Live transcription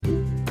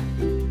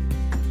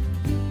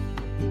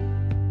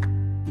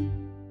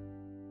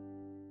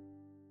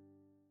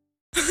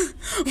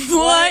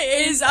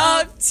is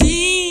up,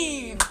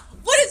 team?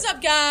 What is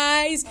up,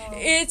 guys?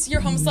 It's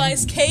your home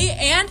slice, Kate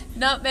and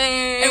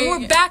Nutmeg. And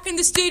we're back in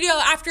the studio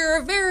after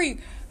a very,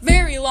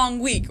 very long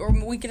week, or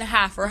week and a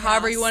half, or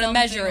however you want to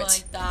measure it.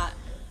 Like that.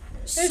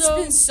 It's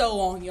been so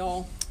long,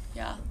 y'all.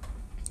 Yeah.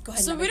 Go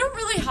ahead. So we don't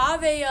really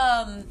have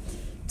a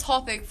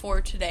topic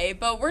for today,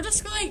 but we're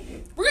just gonna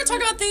talk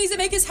about things that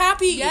make us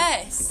happy.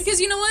 Yes.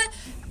 Because you know what?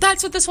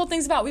 That's what this whole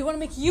thing's about. We want to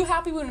make you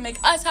happy. We want to make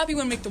us happy.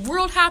 We want to make the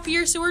world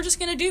happier. So we're just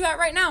gonna do that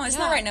right now. It's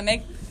not right now,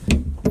 Meg.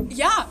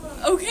 Yeah.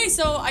 Okay,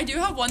 so I do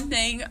have one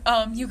thing.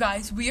 You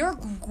guys, we are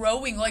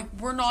growing. Like,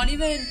 we're not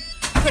even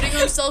putting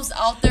ourselves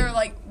out there,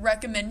 like,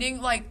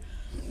 recommending, like,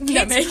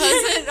 Kate's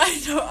cousin.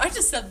 I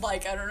just said,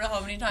 like, I don't know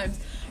how many times.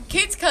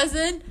 Kate's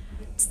cousin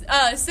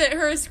sent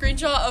her a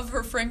screenshot of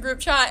her friend group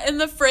chat, and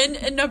the friend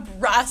in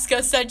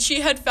Nebraska said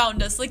she had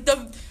found us. Like,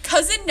 the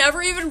cousin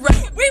never even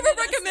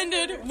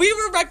recommended. We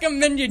were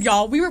recommended,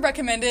 y'all. We were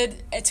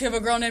recommended to have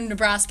a girl named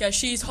Nebraska.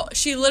 She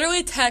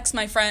literally texts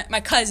my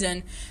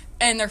cousin,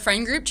 and their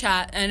friend group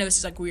chat, and it was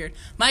just like weird.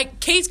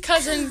 Kate's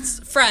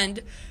cousin's friend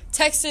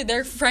texted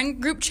their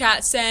friend group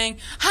chat saying,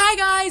 "Hi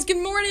guys,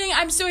 good morning.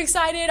 I'm so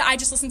excited. I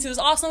just listened to this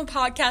awesome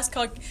podcast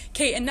called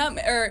Kate and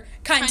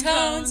Kind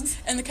Tones."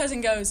 And my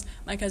cousin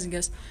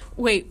goes,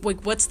 "Wait,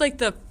 what's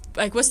the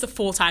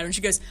full title?" And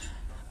she goes,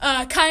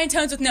 Kind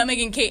Tones with Nutmeg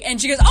and Kate.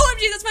 And she goes,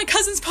 "OMG, that's my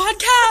cousin's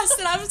podcast."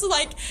 And I was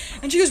like,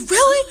 and she goes,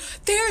 "Really?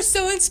 They are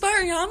so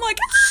inspiring." And I'm like,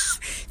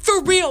 for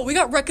real, we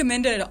got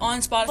recommended on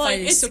Spotify. Like,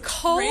 it's so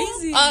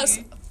crazy. Call us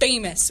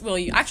famous, will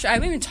you? Actually, I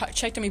haven't even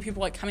checked how many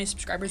people, how many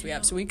subscribers we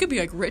have. So we could be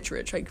rich,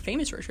 like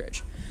famous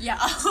rich. Yeah.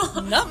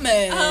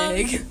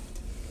 Nutmeg.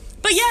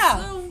 But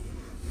yeah. So,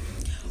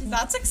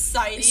 that's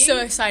exciting. So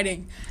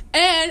exciting.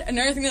 And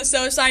another thing that's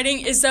so exciting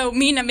is that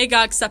me and Nutmeg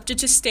got accepted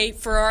to state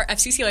for our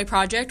FCCLA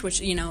project, which,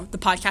 the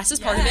podcast is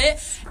part of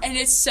it. And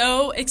it's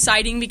so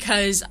exciting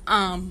because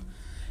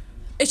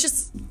it's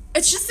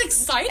just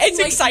exciting. It's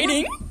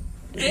exciting.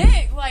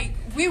 Big.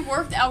 We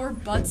worked our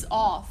butts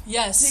off.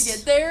 Yes. To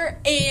get there,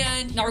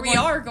 and now we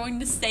are going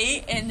to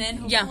state and then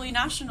hopefully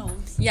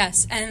nationals.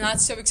 Yes, and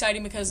that's so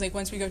exciting because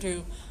once we go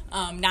to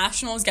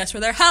nationals, guess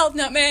where they're held,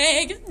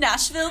 Nutmeg?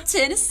 Nashville,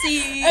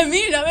 Tennessee. And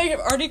me and Nutmeg have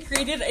already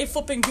created a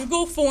flipping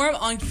Google form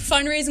on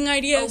fundraising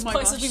ideas,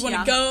 places we want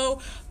to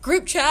go,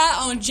 group chat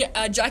on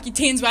Jackie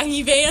Tane's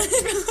Wacky Van.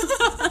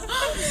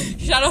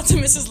 Shout out to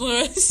Mrs.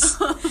 Lewis.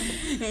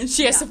 And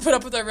she has to put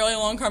up with our really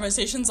long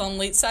conversations on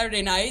late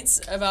Saturday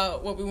nights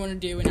about what we want to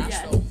do in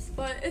Nashville. Yes,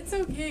 but it's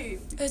okay.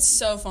 It's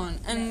so fun.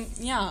 And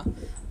you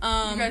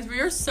guys, we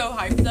are so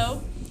hyped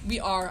though. We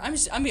are.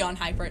 I'm beyond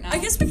hype right now. I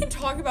guess we can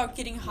talk about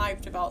getting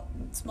hyped about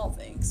small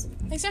things.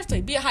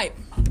 Exactly. Be a hype.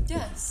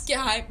 Yes. Get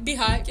hype. Be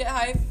hype. Get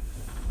hype.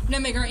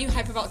 Nutmeg, aren't you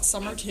hype about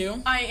summer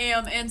too? I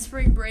am. And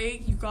spring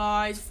break, you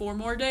guys. 4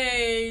 more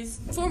days.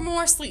 4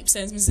 more sleep,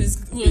 says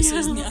Mrs.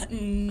 Lewis's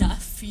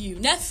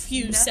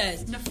nephew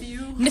says.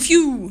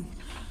 Nephew.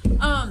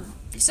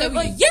 So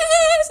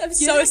yes, I'm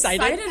so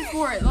excited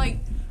for it.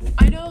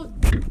 I know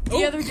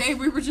the other day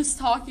we were just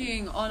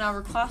talking on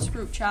our class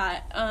group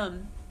chat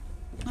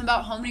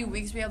about how many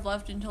weeks we have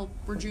left until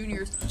we're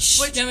juniors.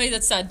 Which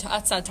that's sad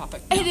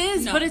topic. It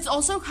is, but it's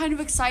also kind of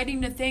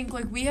exciting to think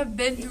we have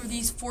been through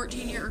these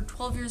 14 or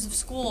 12 years of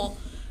school,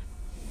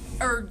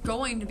 or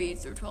going to be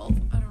through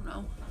 12. I don't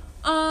know.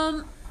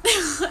 And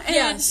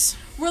yes.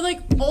 We're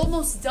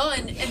almost done,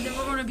 and then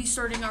we're going to be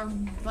starting our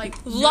lives.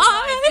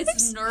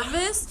 It's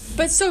nervous,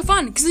 but it's so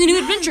fun because it's a new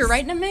adventure,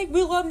 right, Nutmeg?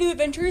 We love new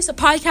adventures. The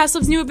podcast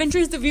loves new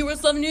adventures. The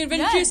viewers love new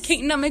adventures. Yes. Kate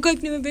and Nutmeg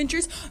like new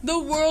adventures. The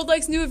world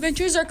likes new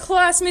adventures. Our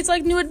classmates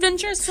like new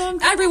adventures. So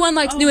everyone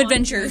likes new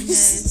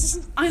adventures.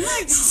 I'm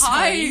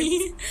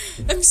hyped.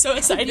 I'm so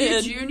excited. To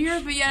be a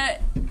junior, but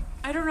yet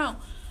I don't know.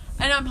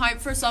 And I'm hyped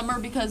for summer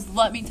because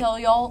let me tell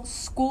y'all,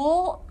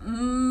 school,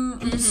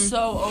 I'm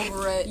so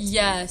over it.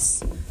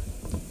 Yes.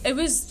 It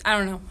was, I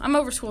don't know. I'm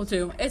over school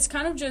too. It's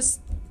kind of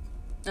just,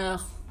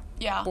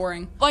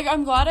 boring.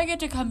 I'm glad I get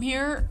to come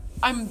here.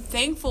 I'm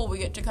thankful we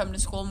get to come to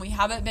school and we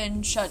haven't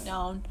been shut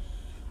down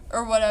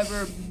or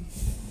whatever.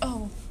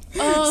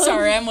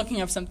 Sorry, I'm looking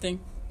up something.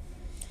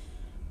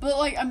 But,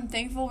 I'm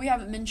thankful we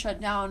haven't been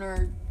shut down,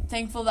 or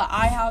thankful that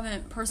I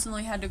haven't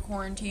personally had to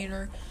quarantine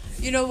or,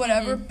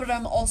 whatever. But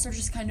I'm also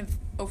just kind of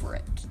over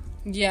it.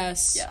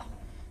 Yes. Yeah.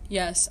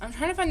 Yes. I'm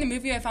trying to find the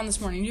movie I found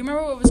this morning. Do you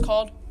remember what it was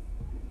called?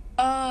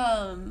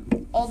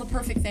 All the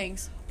Perfect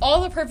Things. All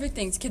the Perfect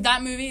Things. Kid,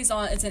 that movie it's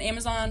an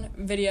Amazon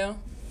video.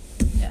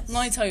 Yes.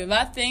 Let me tell you,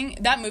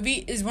 that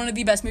movie is one of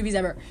the best movies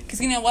ever.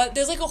 Because you know what?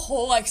 There's a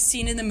whole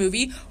scene in the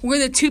movie where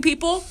the two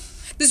people,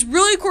 this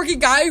really quirky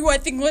guy who I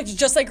think looks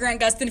just like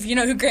Grant Gustin. If you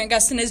know who Grant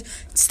Gustin is,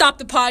 stop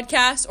the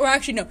podcast. Or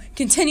actually, no,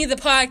 continue the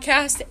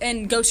podcast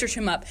and go search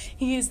him up.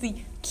 He is the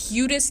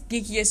cutest,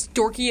 geekiest,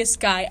 dorkiest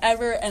guy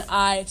ever, and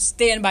I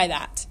stand by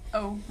that.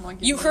 Oh my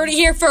goodness. You heard it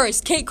here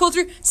first. Kate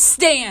Coulter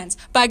stands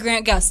by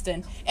Grant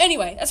Gustin.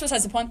 Anyway, that's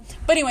besides the point.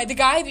 But anyway,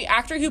 the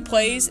actor who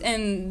plays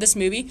in this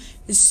movie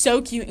is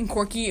so cute and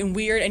quirky and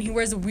weird, and he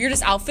wears the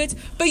weirdest outfits.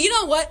 But you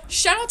know what?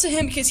 Shout out to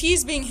him because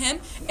he's being him,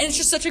 and it's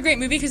just such a great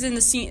movie because in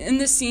this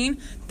scene,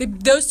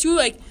 those two,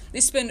 like, they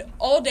spend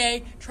all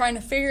day trying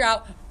to figure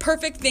out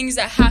perfect things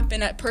that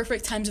happen at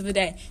perfect times of the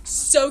day.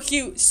 So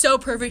cute, so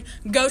perfect.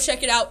 Go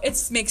check it out.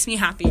 It makes me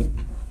happy.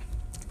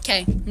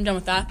 Okay, I'm done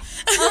with that.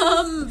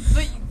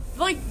 But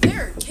like,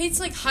 Kate's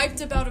like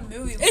hyped about a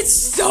movie. It's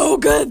so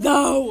good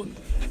though.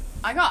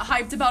 I got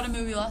hyped about a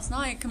movie last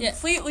night.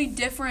 Completely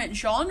different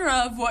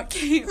genre of what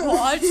Kate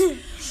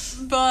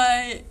watched,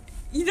 but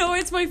you know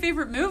it's my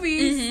favorite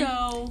movie.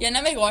 So yeah,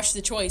 Nutmeg watched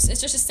The Choice.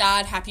 It's just a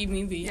sad, happy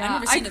movie. Yeah, I've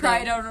never seen I it.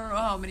 cried. I don't know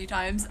how many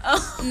times.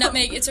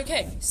 Nutmeg, it's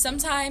okay.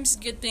 Sometimes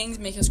good things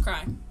make us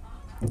cry.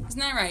 Isn't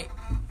that right?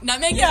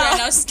 Nutmeg is right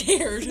now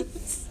scared.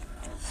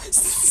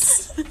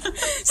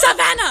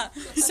 Savannah!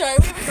 Sorry,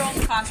 we have a girl in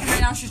the classroom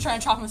right now. She's trying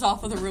to chop us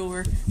off with a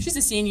ruler. She's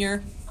a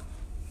senior.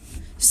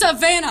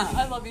 Savannah!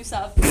 I love you,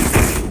 Sav.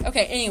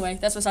 Okay, anyway,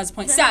 that's besides the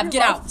point. Sav,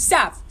 get out.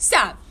 Sav!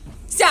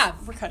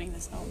 We're cutting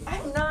this out.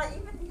 I'm not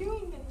even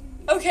doing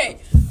it. Okay,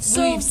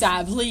 so Leave,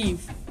 Sav,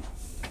 leave.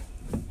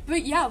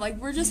 But yeah, like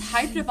we're just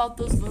hyped about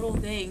those little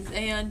things,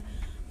 and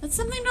that's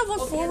something to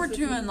look forward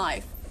to in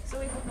life. So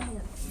we hold my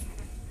hand.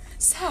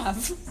 Sav.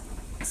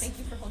 Thank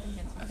you for holding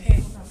hands.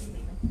 Okay. We'll not be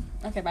leaving.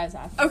 Okay, bye,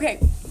 Sav. Okay,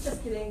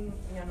 Just kidding.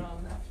 You know,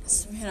 no.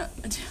 Savannah.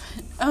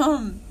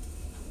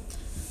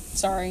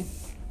 Sorry.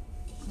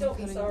 Don't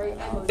be sorry.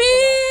 I love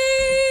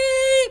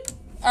Beep!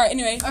 Alright,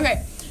 anyway.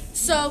 Okay,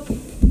 so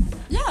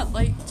yeah,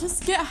 like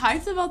just get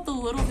hyped about the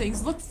little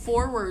things. Look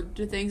forward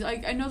to things.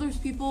 Like I know there's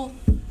people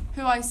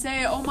who I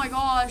say, "Oh my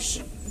gosh,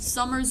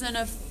 summer's in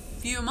a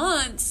few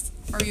months.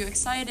 Are you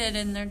excited?"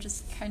 And they're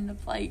just kind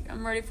of like,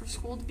 "I'm ready for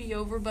school to be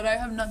over, but I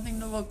have nothing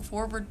to look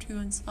forward to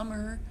in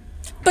summer."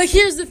 But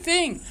here's the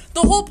thing.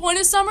 The whole point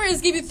of summer is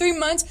give you 3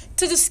 months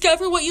to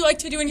discover what you like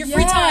to do in your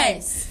free time.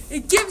 Yes.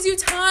 It gives you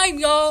time,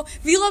 y'all.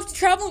 If you love to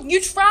travel, you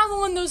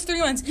travel in those 3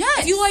 months. Yes.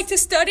 If you like to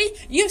study,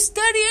 you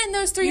study in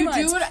those 3 You months.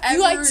 do whatever you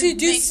like to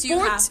do makes you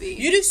sports, happy.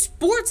 you do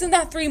sports in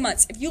that 3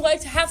 months. If you like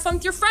to have fun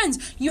with your friends,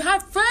 you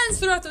have friends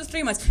throughout those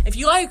 3 months. If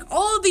you like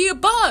all of the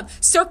above,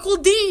 circle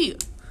D.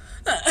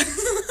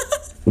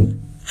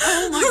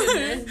 Oh my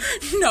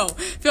goodness. No,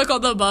 if you like all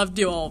the above,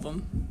 do all of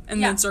them. And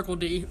Yeah. then circle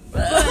D.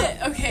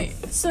 But okay,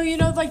 so you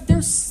know, like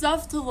there's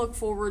stuff to look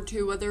forward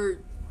to, whether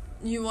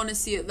you want to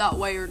see it that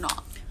way or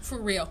not. For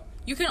real.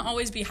 You can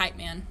always be hype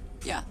man.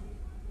 Yeah.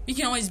 You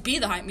can always be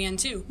the hype man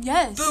too.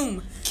 Yes.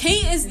 Boom.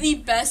 Kate is the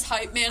best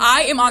hype man.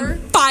 I am ever. on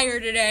fire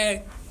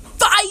today.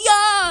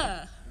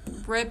 Fire!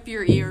 Rip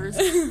your ears.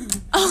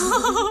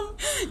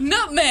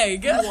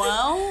 Nutmeg.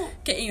 Well,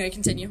 Okay, anyway,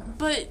 continue.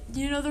 but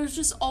you know, there's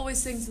just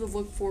always things to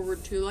look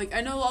forward to. Like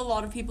I know a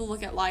lot of people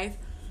look at life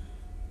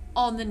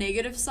on the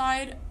negative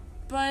side,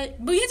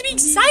 but But you have to be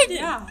excited.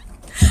 Yeah.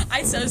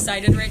 I'm so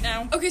excited right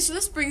now. Okay, so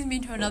this brings me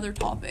to another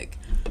topic.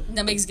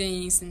 Nutmeg's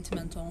getting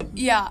sentimental.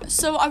 Yeah,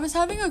 so I was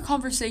having a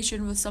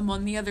conversation with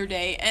someone the other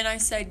day, and I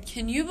said,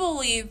 "Can you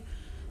believe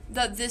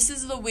that this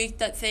is the week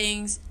that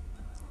things,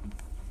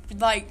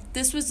 like,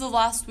 this was the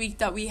last week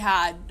that we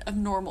had of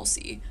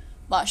normalcy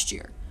last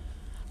year?"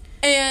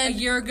 A And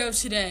year ago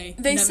today,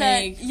 They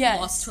Nutmeg said yes.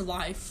 lost her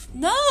life.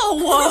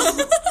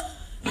 no!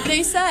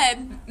 They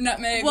said,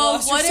 Nutmeg well,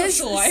 lost what her is,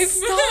 social life.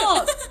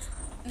 stop!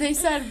 They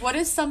said, what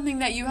is something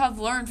that you have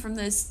learned from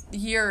this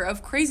year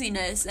of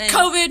craziness? And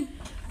COVID.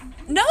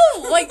 no,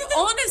 like,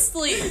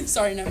 honestly.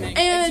 Sorry, Nutmeg.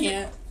 I And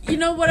can't. you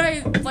know what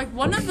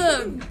one of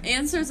the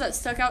answers that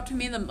stuck out to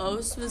me the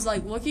most was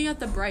like looking at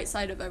the bright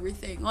side of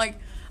everything. Like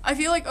I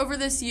feel like over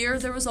this year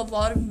there was a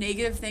lot of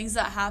negative things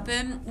that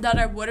happened that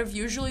I would have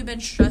usually been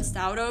stressed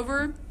out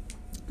over.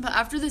 But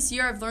after this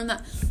year I've learned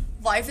that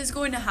life is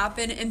going to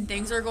happen and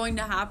things are going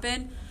to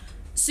happen.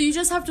 So you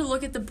just have to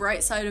look at the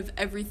bright side of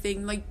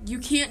everything. Like you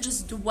can't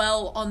just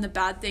dwell on the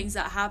bad things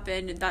that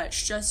happen and that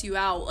stress you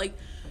out. Like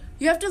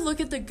you have to look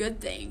at the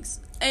good things.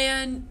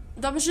 And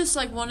that was just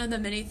like one of the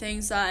many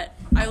things that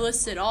I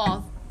listed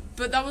off.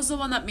 But that was the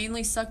one that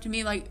mainly stuck to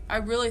me. Like I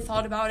really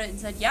thought about it and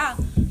said, yeah,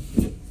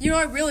 you know,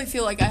 I really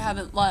feel like I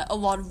haven't let a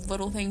lot of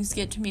little things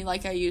get to me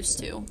like I used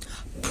to.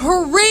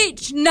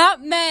 Preach,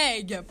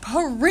 Nutmeg.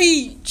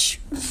 Preach.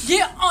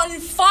 Get on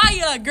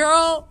fire,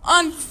 girl.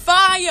 On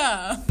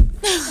fire.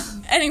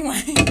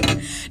 Anyway,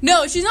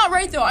 no, she's not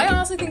right though. I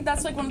honestly think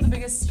that's like one of the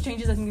biggest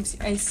changes I think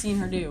I've seen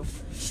her do.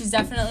 She's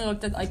definitely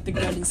looked at like the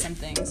good in some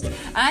things, and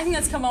I think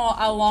that's come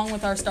along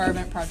with our Star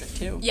Event project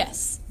too.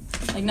 Yes.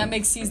 Like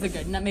Nutmeg sees the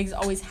good. Nutmeg's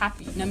always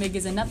happy. Nutmeg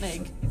is a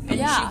nutmeg, and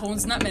Yeah. she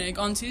holds Nutmeg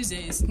on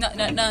Tuesdays.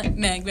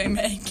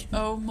 Nutmeg.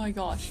 Oh my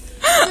gosh.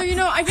 So you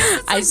know, I guess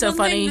that's I'm like so one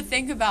funny. thing to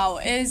think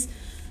about is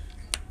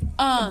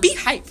Be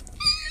hype.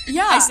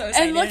 yeah, I'm so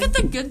and look excited.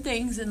 at the good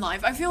things in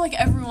life. I feel like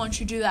everyone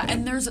should do that.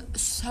 And there's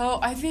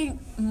I think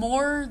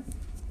more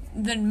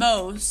than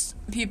most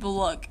people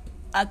look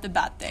at the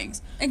bad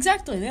things.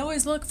 Exactly. They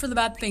always look for the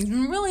bad things.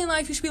 And really in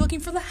life, you should be looking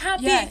for the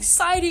happy, Yes.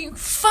 exciting,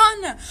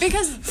 fun.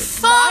 Because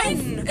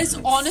Fun. life is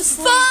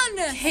honestly Fun.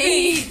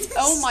 hate.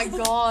 Oh my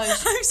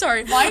gosh. I'm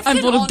sorry. Life I'm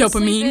can full of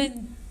honestly dopamine.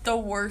 been the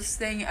worst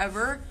thing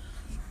ever.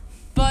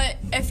 But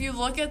if you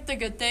look at the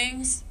good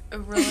things, it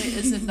really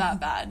isn't that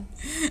bad.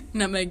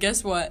 Nutmeg,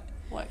 guess what?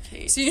 What,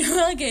 Kate? So you know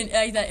like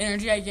that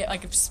energy I get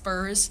like of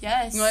Spurs?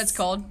 Yes. You know what it's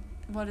called?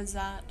 What is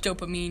that?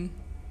 Dopamine.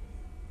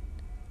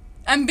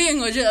 I'm being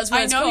legit, that's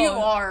what I it's know called. you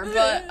are,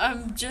 but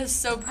I'm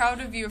just so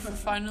proud of you for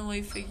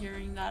finally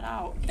figuring that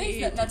out. Thanks,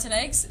 Kate. Nuts and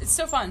Eggs. It's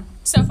so fun.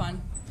 So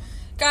fun.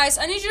 Guys,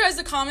 I need you guys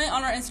to comment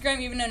on our Instagram,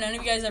 even though none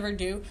of you guys ever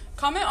do.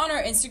 Comment on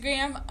our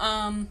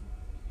Instagram,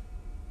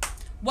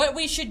 what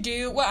we should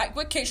do,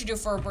 what Kate should do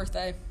for her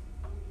birthday.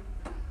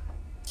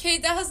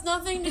 Kate, that has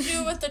nothing to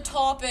do with the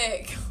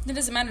topic. It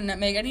doesn't matter,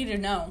 Nutmeg. I need to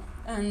know.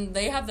 And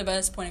they have the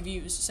best point of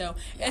views. So,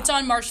 It's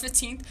on March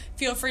 15th.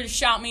 Feel free to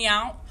shout me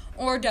out.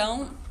 Or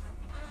don't.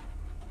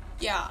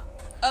 Yeah.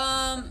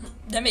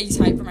 Nutmeg's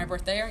hype for my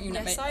birthday, aren't you,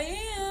 Yes, Nutmeg? I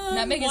am.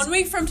 Nutmeg is- 1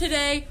 week from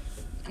today.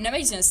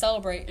 Nutmeg's going to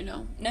celebrate. You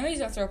know. Nutmeg's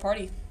going to throw a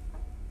party.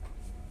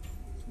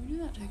 Can we do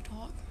that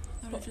TikTok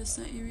that I just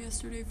sent you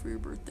yesterday for your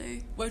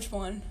birthday? Which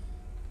one?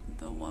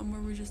 The one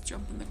where we just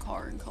jump in the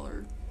car and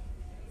color.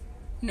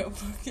 No,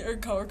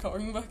 or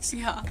coloring books.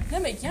 Yeah.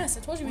 Nutmeg, yes, I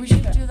told you We we should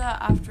should do that. do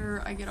that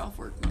after I get off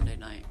work Monday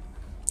night.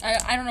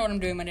 I don't know what I'm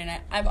doing Monday night.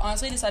 I've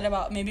honestly decided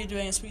about maybe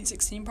doing a Sweet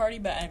 16 party,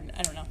 but I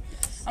don't know.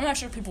 I'm not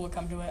sure if people would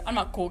come to it. I'm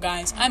not cool,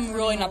 guys. I'm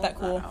really not that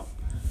cool.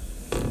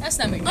 That's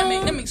Nutmeg.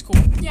 Nutmeg's cool.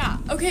 Yeah.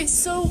 Okay,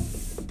 so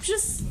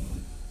just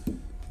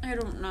I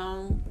don't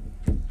know.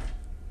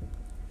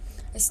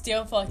 I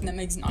still feel like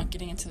Nutmeg's not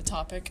getting into the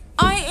topic.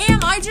 I am.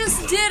 I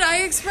just did.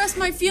 I expressed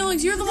my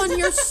feelings. You're the one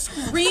here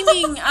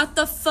screaming at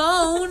the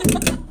phone.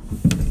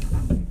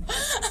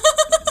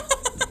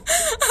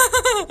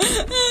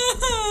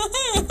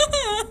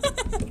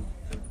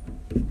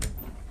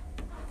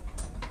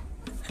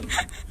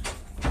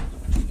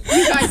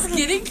 You guys,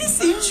 getting to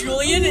see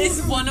Julian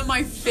is one of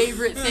my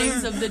favorite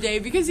things of the day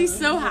because he's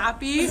so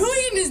happy.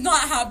 Julian is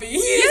not happy.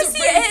 Yes,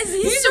 he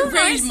is. He's so a rage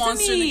nice to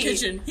monster in the me.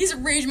 kitchen. He's a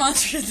rage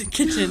monster in the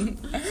kitchen.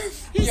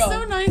 He's Yo.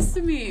 so nice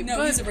to me. No,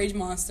 but he's a rage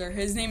monster.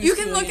 His name is you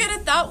can look at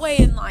it that way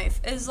in life,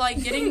 is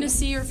like getting to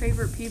see your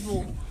favorite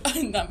people.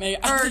 Nutmeg.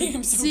 I Or think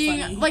I'm so seeing,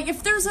 funny. like,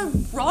 if there's a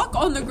rock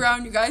on the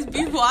ground, you guys,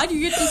 be glad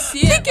you get to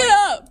see Pick it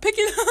up. Pick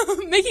it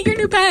up. Make it your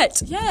new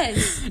pet.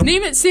 Yes.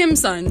 Name it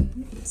Samsung.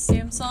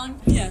 Samsung?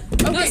 Yeah.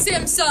 Okay. Not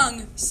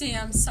Samsung.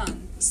 Samsung.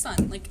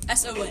 Sun. Like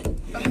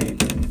S-O-N. Okay.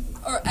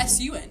 Or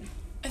S-U-N.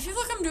 I feel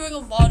like I'm doing a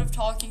lot of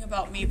talking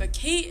about me, but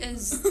Kate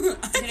is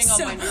getting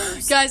on my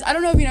nerves. Guys, I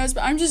don't know if you noticed,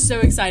 but I'm just so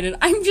excited.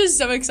 I'm just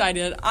so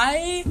excited.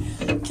 I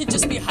could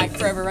just be hyped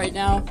forever right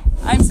now.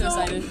 I'm so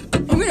excited.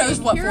 Who knows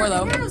what for,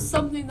 though? Here was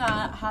something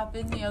that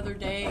happened the other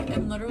day,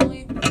 and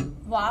literally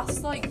last,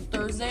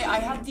 Thursday, I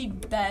had the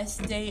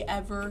best day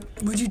ever.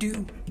 What'd you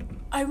do?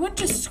 I went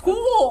to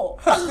school.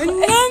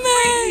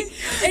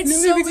 It's No,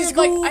 so we went to weird.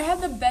 school. I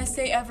had the best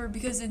day ever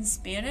because in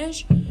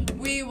Spanish,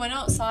 we went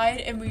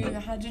outside and we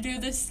had to do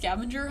this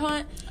scavenger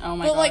hunt. Oh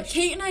my But gosh.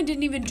 Kate and I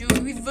didn't even do it.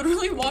 We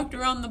literally walked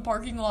around the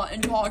parking lot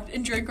and talked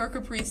and drank our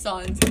Capri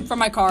Suns. From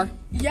my car.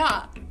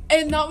 Yeah,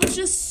 and that was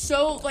just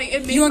so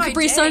it made You want my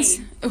Capri day. Suns?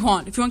 Hold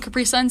on. If you want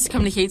Capri Suns,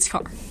 come to Kate's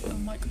car. Oh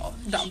my gosh.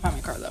 Don't find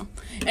my car though.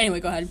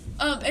 Anyway, go ahead.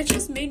 It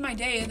just made my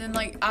day, and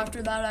then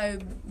after that, I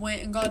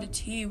went and got a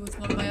tea with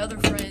one of my other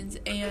friends,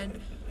 and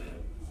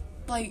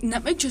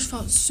Nutmeg just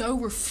felt so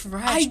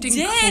refreshed I and did.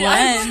 cleansed.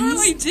 I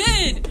literally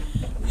did.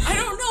 I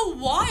don't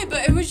know why,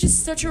 but it was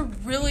just such a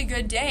really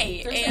good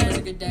day. Thursday and was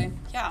a good day.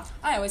 yeah,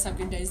 I always have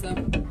good days though.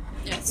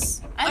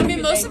 yes. I had I a mean,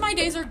 good most day. of my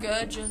days are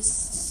good.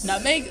 Just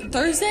Nutmeg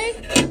Thursday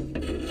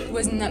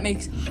was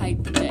Nutmeg's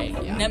hype day.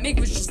 Yeah. Nutmeg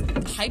was just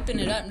hyping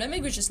it up.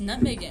 Nutmeg was just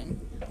nutmegging.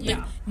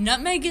 Yeah.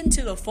 Nutmegging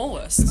to the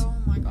fullest. oh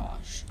my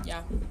gosh.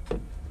 Yeah.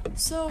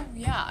 So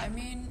yeah, I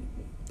mean,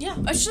 Yeah.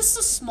 it's just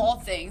the small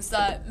things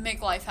that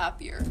make life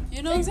happier.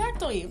 You know?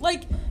 Exactly.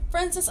 Like, for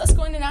instance, us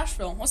going to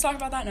Nashville. Let's talk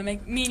about that,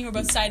 Nutmeg. Me and you were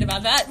both excited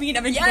about that. Me and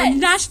Nutmeg Yes. going to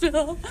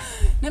Nashville.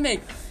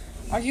 Nutmeg,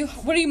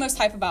 what are you most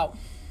hype about?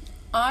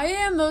 I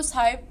am most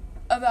hyped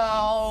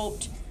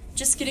about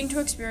just getting to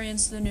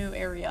experience the new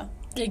area.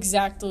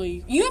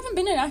 Exactly. You haven't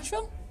been to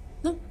Nashville?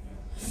 No.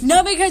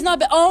 Nutmeg has not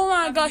been. Oh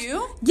my Have gosh.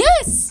 you?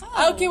 Yes.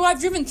 Oh. Okay, well, I've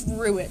driven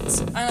through it.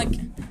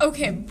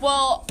 Okay,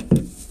 well,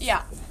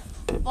 yeah.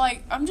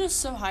 I'm just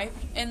so hyped.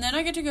 And then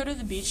I get to go to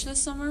the beach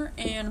this summer,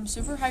 and I'm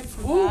super hyped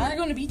for Ooh, where are that. you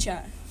going to beach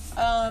at?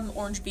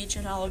 Orange Beach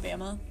in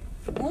Alabama.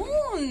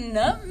 Ooh,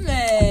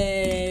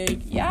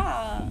 Nutmeg.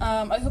 Yeah.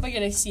 I hope I get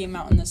to see a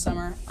mountain this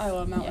summer. I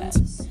love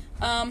mountains.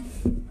 Yes.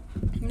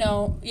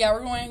 No, yeah,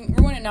 we're going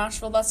to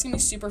Nashville. That's gonna be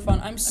super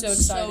fun. I'm so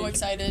excited. So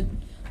excited.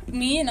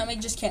 Me and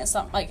Nutmeg just can't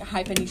stop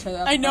hyping each other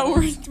up. I know,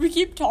 about it. we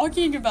keep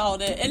talking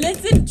about it, and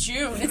it's in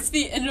June. It's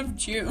the end of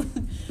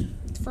June.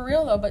 For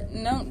real though, but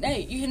no,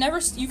 hey, you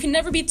can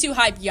never be too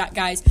hyped,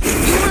 guys.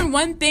 You learn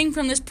one thing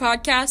from this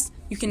podcast: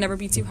 you can never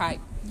be too hyped.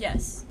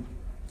 Yes.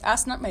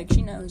 Ask Nutmeg,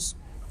 she knows.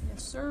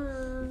 Yes,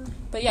 sir.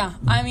 But yeah,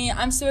 I mean,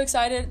 I'm so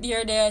excited. The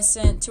other day I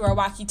sent to our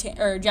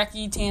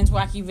Jackie Tan's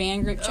Wacky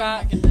Van group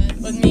chat Oh my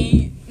goodness. with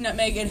me,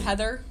 Nutmeg, and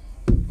Heather,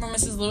 or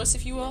Mrs. Lewis,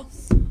 if you will.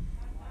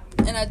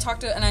 And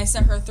I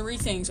sent her 3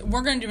 things.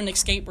 We're gonna do an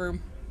escape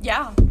room.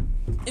 Yeah.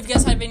 If you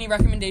guys have any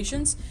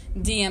recommendations,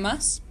 DM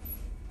us.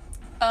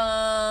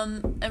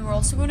 And we're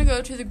also going to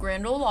go to the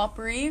Grand Ole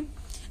Opry.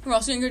 We're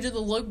also gonna go to the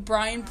Luke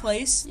Bryan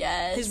place.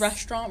 Yes. His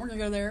restaurant. We're gonna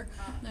go there.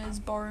 His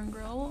bar and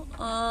grill.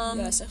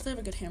 Yes, I have to have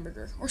a good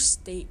hamburger or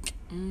steak.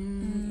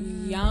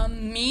 Yummy,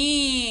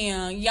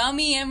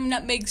 yummy, and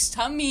Nutmeg's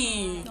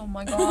tummy. Oh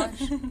my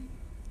gosh.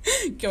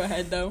 Go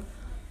ahead though.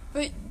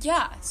 But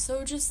yeah,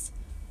 so just,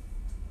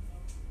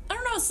 I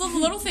don't know,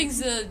 some little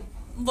things to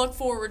look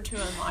forward to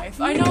in life.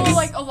 I know,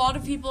 like, a lot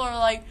of people are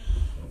like,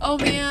 oh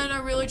man, I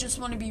really just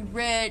want to be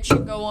rich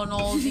and go on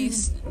all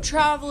these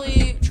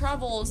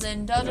travels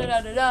and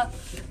da-da-da-da-da.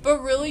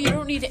 But really, you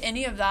don't need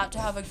any of that to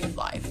have a good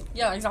life.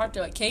 Yeah,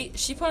 exactly. Like Kate,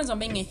 she plans on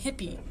being a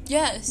hippie.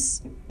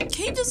 Yes.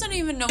 Kate doesn't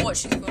even know what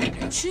she's going to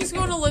do. She's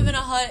going to live in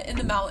a hut in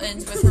the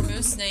mountains with her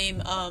moose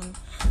named,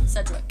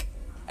 Sedgwick.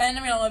 And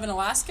I'm gonna live in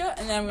Alaska,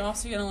 and then I'm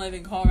also gonna live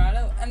in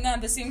Colorado, and then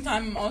at the same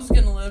time, I'm also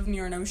gonna live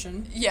near an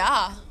ocean.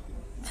 Yeah.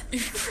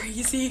 You're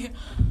crazy.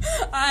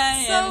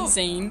 I am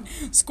insane.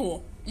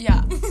 School.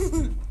 Yeah.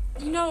 You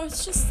know,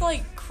 it's just,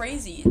 like,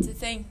 crazy to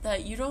think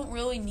that you don't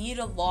really need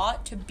a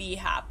lot to be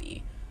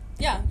happy.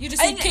 Yeah, you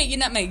just need Kate, you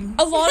Nutmeg.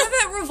 A lot of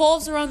it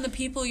revolves around the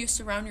people you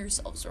surround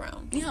yourselves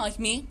around. Yeah, like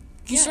me.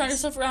 You Yes. surround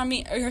yourself around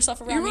me, or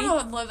yourself around me. You're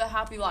gonna live a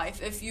happy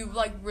life if you,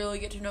 like, really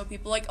get to know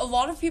people. Like, a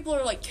lot of people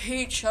are like,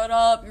 Kate, shut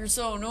up, you're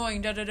so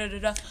annoying,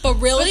 da-da-da-da-da. But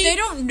really, But they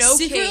don't know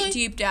secretly, Kate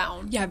deep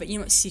down. Yeah, but you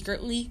know what?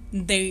 Secretly,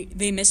 they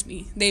miss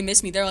me. They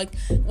miss me. They're like,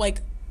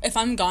 if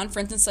I'm gone, for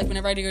instance, like,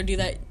 whenever I had to go do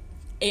that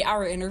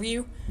 8-hour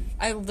interview,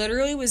 I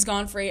literally was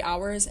gone for 8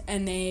 hours,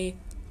 and they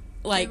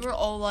They were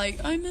all like,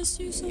 I miss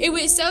you so much. It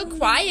was so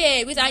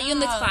quiet without you in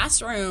the Yeah.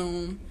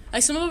 classroom.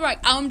 Like, some people were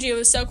like, OMG, it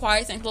was so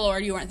quiet, thank the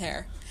Lord you weren't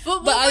there.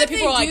 But But other would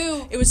people were they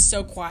like, do? it was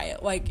so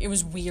quiet. Like, it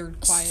was weird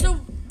quiet. So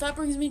that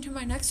brings me to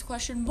my next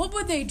question. What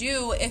would they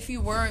do if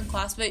you were in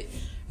class, but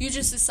you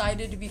just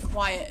decided to be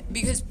quiet?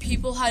 Because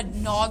people had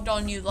knocked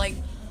on you, like,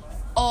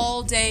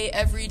 all day,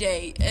 every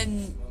day,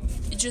 and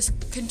just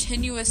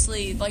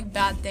continuously, like,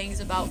 bad things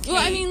about Kate.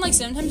 Well, I mean, like,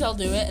 sometimes I'll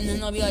do it, and then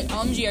they'll be like,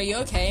 OMG, are you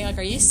okay? Like,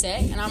 are you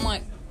sick? And I'm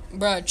like,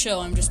 bruh,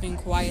 chill, I'm just being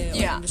quiet.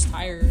 Like, Yeah. I'm just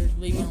tired.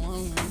 Leave me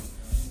alone.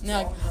 And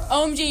they're like,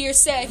 OMG, you're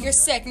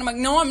sick. And I'm like,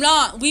 no, I'm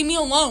not. Leave me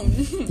alone.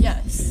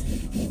 Yes.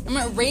 I'm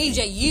gonna rage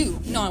at you.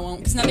 No, I won't,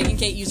 because Nutmeg and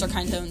Kate use our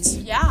kind tones.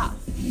 Yeah.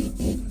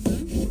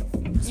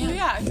 Mm-hmm. So,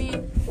 yeah, I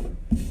mean...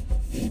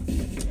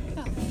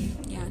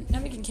 Yeah,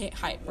 Nutmeg and Kate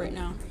hype right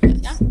now. Yes.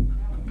 Yeah?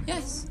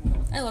 Yes.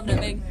 I love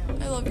Nutmeg.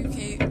 I love you,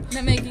 Kate.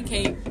 Nutmeg and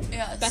Kate.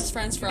 Yes. Best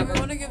friends We forever.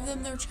 want to give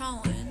them their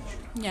challenge.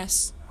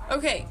 Yes.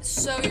 Okay,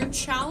 so your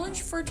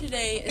challenge for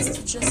today is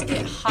to just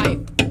get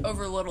hype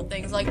over little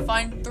things. Like,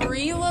 find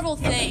 3 little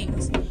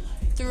things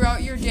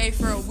throughout your day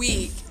for a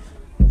week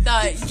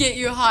that get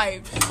you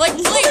hyped. Like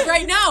Blake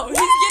right now, he's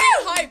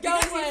getting hyped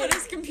because he put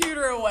his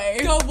computer away.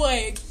 Go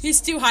Blake.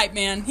 He's too hype,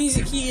 man. He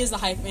is the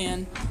hype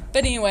man.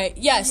 But anyway,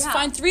 yes, Yeah.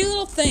 find 3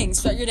 little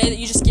things throughout your day that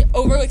you just get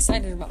overly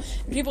excited about.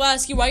 If people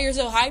ask you why you're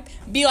so hype,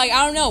 be like,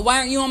 I don't know, why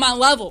aren't you on my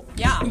level?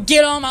 Yeah.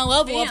 Get on my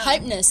level of Bam.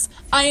 hypeness.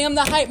 I am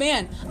the hype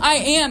man. I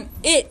am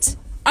it.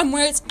 I'm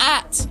where it's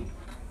at.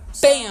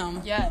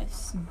 Bam.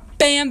 Yes.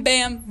 Bam,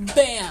 bam,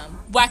 bam.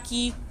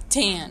 Wacky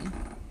tan.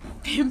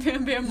 Bam,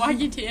 bam, bam,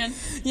 wacky tan.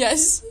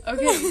 Yes.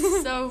 Okay,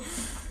 so,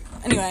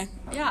 Anyway.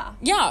 yeah.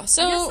 Yeah,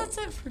 so... I guess that's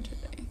it for today.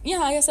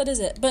 Yeah, I guess that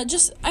is it. But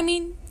just, I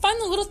mean, find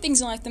the little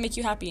things in life that make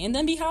you happy, and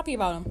then be happy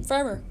about them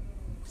forever.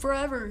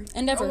 Forever.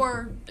 And ever.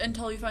 Or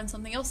until you find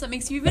something else that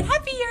makes you even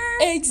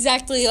happier.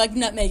 Exactly, like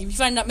Nutmeg. If you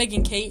find Nutmeg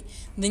and Kate,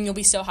 then you'll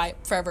be so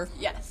hyped forever.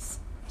 Yes.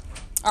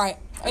 All right,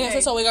 I guess Okay.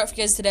 that's all we got for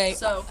you guys today.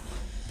 So,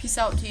 peace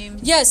out, team.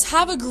 Yes,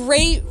 have a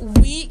great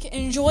week.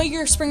 Enjoy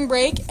your spring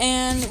break,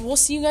 and we'll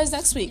see you guys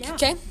next week. Yeah.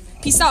 Okay?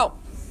 Peace out.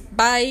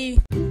 Bye.